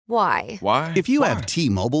Why? Why? If you have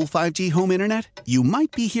T-Mobile 5G home internet, you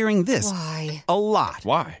might be hearing this Why? a lot.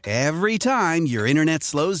 Why? Every time your internet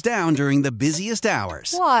slows down during the busiest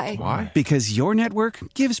hours. Why? Why? Because your network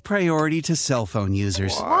gives priority to cell phone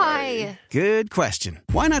users. Why? Good question.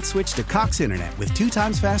 Why not switch to Cox Internet with 2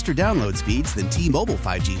 times faster download speeds than T-Mobile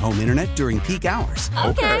 5G home internet during peak hours?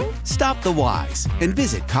 Okay. Stop the whys and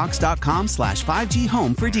visit cox.com/5G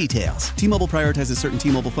home for details. T-Mobile prioritizes certain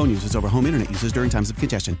T-Mobile phone users over home internet users during times of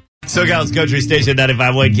congestion. SoCal's Country Station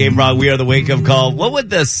 95.1 came wrong. We are the wake-up call. What would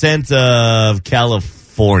the scent of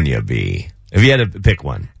California be? If you had to pick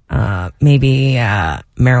one. Maybe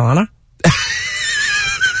marijuana?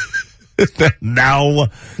 No,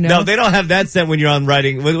 they don't have that scent when you're on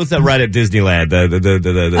riding. What's that ride at Disneyland?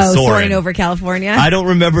 The soaring over California? I don't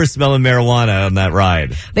remember smelling marijuana on that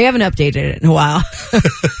ride. They haven't updated it in a while.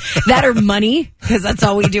 That or money, because that's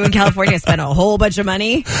all we do in California, spend a whole bunch of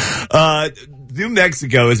money. New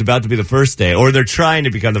Mexico is about to be the first state, or they're trying to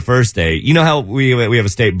become the first state. You know how we have a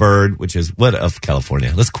state bird, which is what of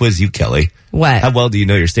California? Let's quiz you, Kelly. What? How well do you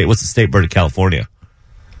know your state? What's the state bird of California?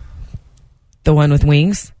 The one with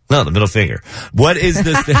wings? No, the middle finger. What is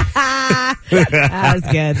this? That was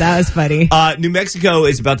good. That was funny. New Mexico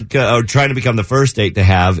is about to trying to become the first state to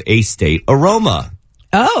have a state aroma.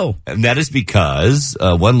 Oh. And that is because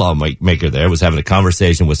one lawmaker there was having a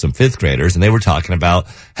conversation with some fifth graders, and they were talking about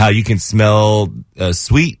how you can smell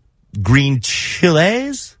sweet green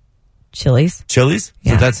chilies. Chilies? Chilies?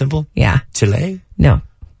 Yeah. Is it that simple? Yeah. Chile? No.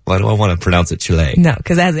 Why do I want to pronounce it Chile? No,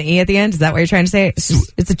 because it has an E at the end. Is that what you're trying to say?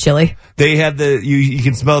 It's a chili. They have you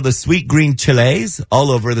can smell the sweet green chilies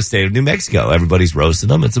all over the state of New Mexico. Everybody's roasting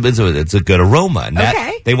them. It's a good aroma. And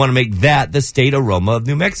they want to make that the state aroma of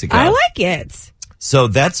New Mexico. I like it. So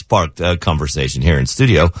that sparked a conversation here in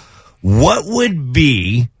studio. What would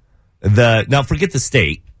be now forget the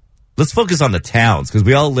state. Let's focus on the towns because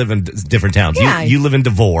we all live in different towns. Yeah. You live in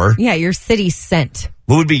Devore. Yeah, your city scent.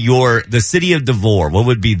 What would be the city of Devore? What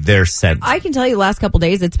would be their scent? I can tell you the last couple of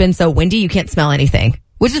days it's been so windy you can't smell anything,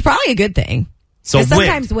 which is probably a good thing. So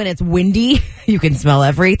sometimes when it's windy, you can smell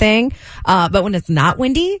everything. But when it's not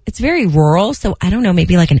windy, it's very rural. So I don't know,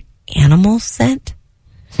 maybe like an animal scent.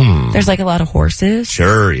 There's like a lot of horses.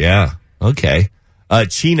 Sure, yeah. Okay.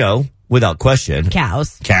 Chino, without question.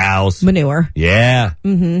 Cows. Manure. Yeah.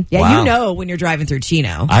 Mm-hmm. Yeah, wow. You know when you're driving through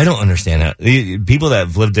Chino. I don't understand that. People that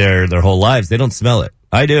have lived there their whole lives, they don't smell it.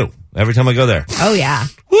 I do. Every time I go there. Oh, yeah.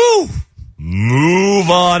 Woo! Move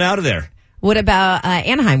on out of there. What about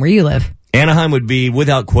Anaheim, where you live? Anaheim would be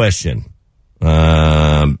without question.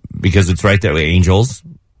 Because it's right there with Angels.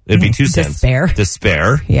 It'd be 2 cents.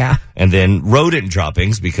 Despair. Yeah. And then rodent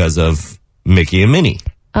droppings because of Mickey and Minnie.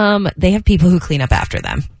 They have people who clean up after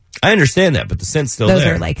them. I understand that, but the scent's still Those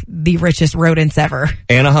there. are like the richest rodents ever.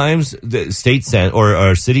 Anaheim's the state scent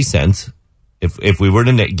or city scent, if we were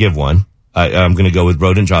to give one, I'm going to go with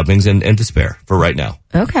rodent droppings and despair for right now.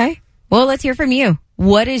 Okay. Well, let's hear from you.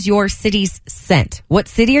 What is your city's scent? What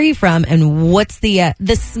city are you from, and what's the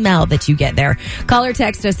smell that you get there? Call or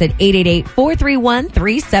text us at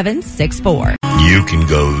 888-431-3764. You can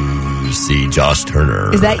go see Josh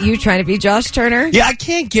Turner. Is that you trying to be Josh Turner? Yeah, I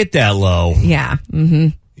can't get that low. Yeah. Mm-hmm.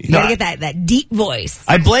 You gotta get that deep voice.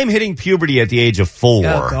 I blame hitting puberty at the age of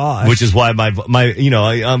 4, which is why my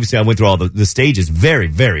obviously I went through all the stages very,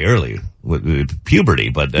 very early with puberty.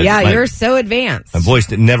 But you're so advanced. My voice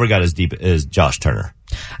never got as deep as Josh Turner.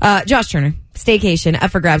 Josh Turner, staycation up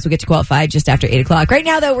for grabs. We'll get you qualified just after 8 o'clock. Right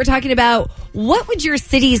now, though, we're talking about what would your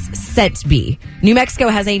city's scent be? New Mexico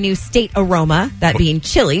has a new state aroma, that being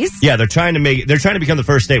chilies. Yeah, they're trying to become the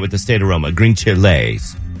first state with the state aroma, green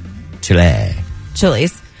chilies.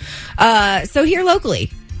 Chilies. So here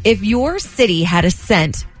locally, if your city had a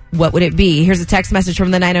scent, what would it be? Here's a text message from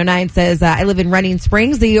the 909 says, I live in Running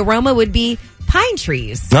Springs. The aroma would be pine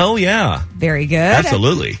trees. Oh, yeah. Very good.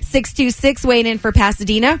 Absolutely. 626 weighing in for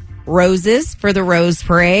Pasadena. Roses for the Rose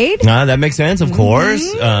Parade. That makes sense, of course.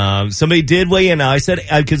 Somebody did weigh in. I said,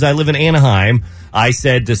 because I live in Anaheim, I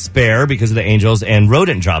said despair because of the Angels and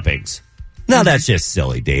rodent droppings. No, that's just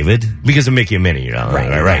silly, David, because of Mickey and Minnie, you know. Right.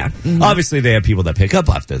 Yeah. Mm-hmm. Obviously, they have people that pick up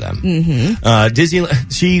after them. Mm-hmm.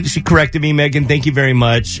 Disneyland, she corrected me, Megan. Thank you very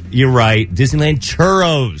much. You're right. Disneyland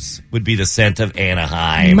churros would be the scent of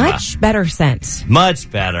Anaheim. Much better scent.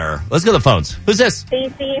 Much better. Let's go to the phones. Who's this?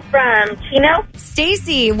 Stacy from Chino.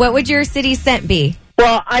 Stacy, what would your city's scent be?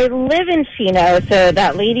 Well, I live in Chino, so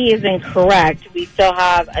that lady is incorrect. We still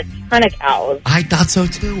have a ton of cows. I thought so,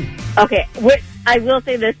 too. Okay, I will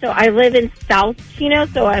say this. So I live in South Chino,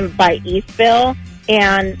 so I'm by Eastville,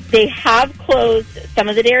 and they have closed some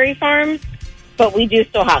of the dairy farms, but we do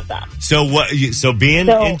still have them. So being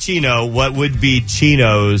in Chino, what would be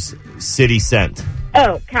Chino's city scent?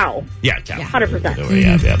 Oh, cow. Yeah, cow. 100%.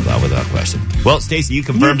 Yeah, without question. Well, Stacey, you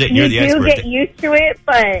confirmed it, and you're the expert. You do get used to it,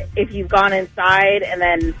 but if you've gone inside and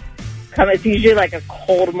then it's usually like a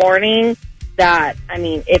cold morning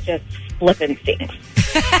it just flipping stinks.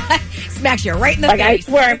 Smacks you right in the face. I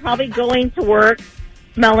swear, I'm probably going to work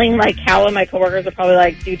smelling like cow, and my coworkers are probably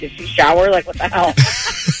like, dude, did she shower? Like, what the hell?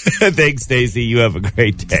 Thanks, Stacey. You have a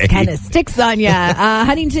great day. Kind of sticks on you.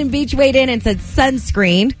 Huntington Beach weighed in and said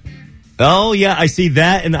sunscreen. Oh, yeah, I see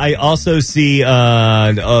that, and I also see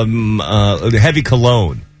heavy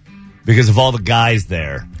cologne because of all the guys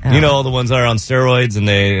there. Oh. You know, all the ones that are on steroids,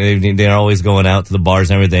 and they're always going out to the bars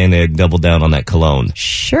and everything, and they double down on that cologne.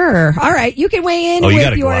 Sure. All right, you can weigh in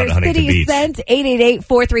with your city scent,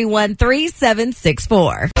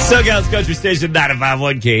 888-431-3764. SoCal's Country Station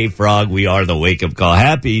 95.1 K-Frog. We are the Wake Up Call.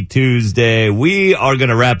 Happy Tuesday. We are going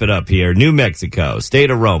to wrap it up here. New Mexico, state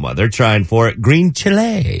aroma. They're trying for it. Green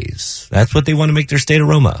chilies. That's what they want to make their state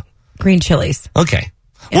aroma. Green chilies. Okay.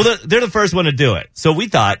 Yeah. Well, they're the first one to do it. So we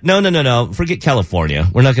thought, no. Forget California.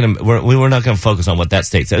 We're not going to focus on what that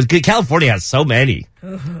state says. California has so many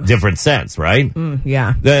different scents, right?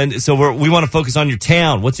 Yeah. So we want to focus on your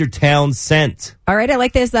town. What's your town scent? All right. I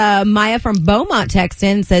like this. Maya from Beaumont texted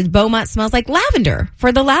in, says Beaumont smells like lavender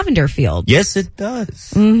for the lavender field. Yes, it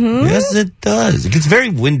does. Mm-hmm. Yes, it does. It gets very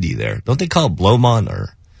windy there. Don't they call it Beaumont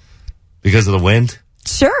because of the wind?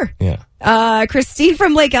 Sure. Yeah. Christine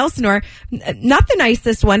from Lake Elsinore, not the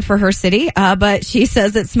nicest one for her city, but she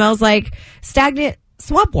says it smells like stagnant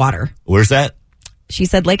swamp water. Where's that? She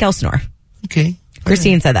said Lake Elsinore. Okay.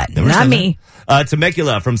 Christine said that. Not me.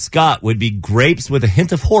 Temecula from Scott would be grapes with a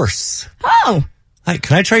hint of horse. Oh. Hi,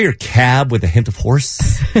 can I try your cab with a hint of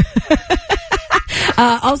horse?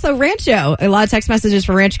 Also, Rancho. A lot of text messages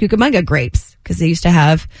for Rancho Cucamonga grapes because they used to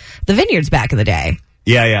have the vineyards back in the day.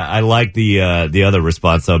 Yeah. I like the other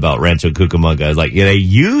response though about Rancho Cucamonga. It's like, they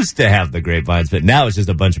used to have the grapevines, but now it's just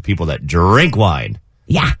a bunch of people that drink wine.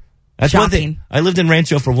 Yeah. That's one thing. I lived in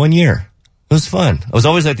Rancho for 1 year. It was fun. I was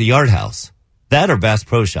always at the Yard House. That or Bass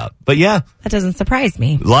Pro Shop. But yeah. That doesn't surprise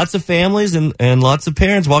me. Lots of families and lots of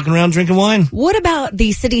parents walking around drinking wine. What about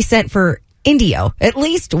the city scent for Indio? At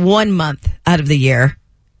least 1 month out of the year.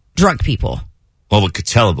 Drunk people. Well, with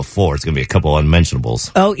Coachella before, it's going to be a couple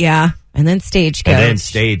unmentionables. Oh, yeah. And then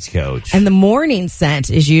Stagecoach. And the morning scent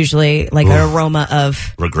is usually like an aroma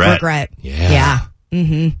of regret. Yeah.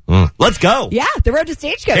 Mm-hmm. Let's go. Yeah, the road to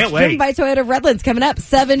Stagecoach. Can't wait. Driven by Toyota of Redlands coming up.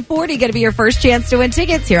 7:40, going to be your first chance to win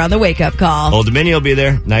tickets here on the Wake Up Call. Old Dominion will be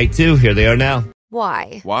there. Night 2. Here they are now.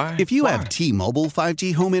 Why? If you have T-Mobile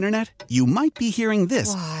 5G home internet, you might be hearing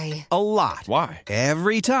this a lot. Why?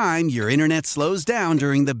 Every time your internet slows down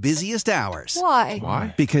during the busiest hours.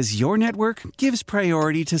 Why? Because your network gives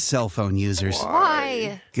priority to cell phone users.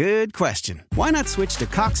 Why? Good question. Why not switch to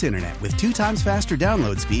Cox Internet with 2 times faster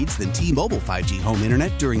download speeds than T-Mobile 5G home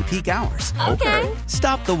internet during peak hours? Okay.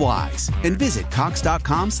 Stop the whys and visit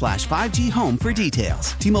cox.com/5G home for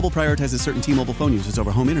details. T-Mobile prioritizes certain T-Mobile phone users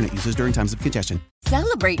over home internet users during times of congestion.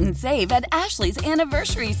 Celebrate and save at Ashley's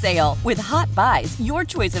Anniversary Sale. With Hot Buys, your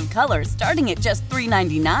choice of colors starting at just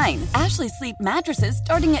 $3.99. Ashley Sleep mattresses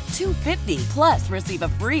starting at $2.50. Plus, receive a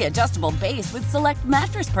free adjustable base with select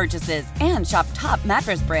mattress purchases. And shop top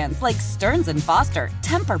mattress brands like Stearns & Foster,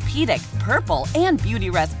 Tempur-Pedic, Purple, and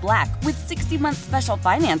Beautyrest Black with 60-month special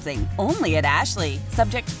financing. Only at Ashley.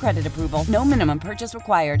 Subject to credit approval. No minimum purchase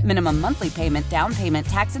required. Minimum monthly payment, down payment,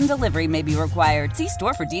 tax, and delivery may be required. See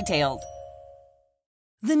store for details.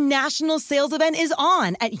 The national sales event is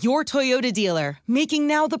on at your Toyota dealer, making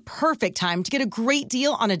now the perfect time to get a great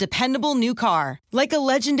deal on a dependable new car. Like a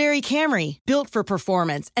legendary Camry, built for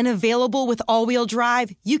performance and available with all-wheel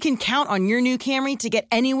drive, you can count on your new Camry to get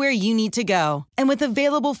anywhere you need to go. And with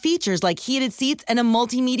available features like heated seats and a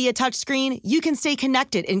multimedia touchscreen, you can stay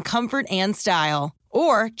connected in comfort and style.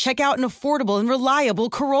 Or check out an affordable and reliable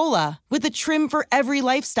Corolla with a trim for every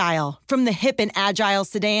lifestyle. From the hip and agile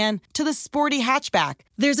sedan to the sporty hatchback,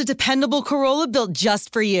 there's a dependable Corolla built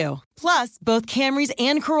just for you. Plus, both Camrys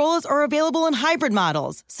and Corollas are available in hybrid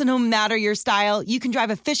models. So no matter your style, you can drive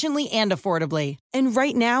efficiently and affordably. And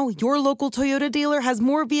right now, your local Toyota dealer has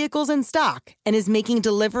more vehicles in stock and is making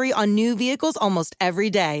delivery on new vehicles almost every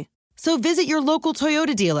day. So visit your local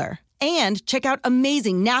Toyota dealer. And check out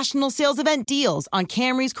amazing national sales event deals on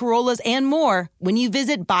Camrys, Corollas, and more when you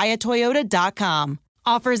visit buyatoyota.com.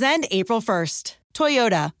 Offers end April 1st.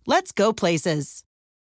 Toyota, let's go places.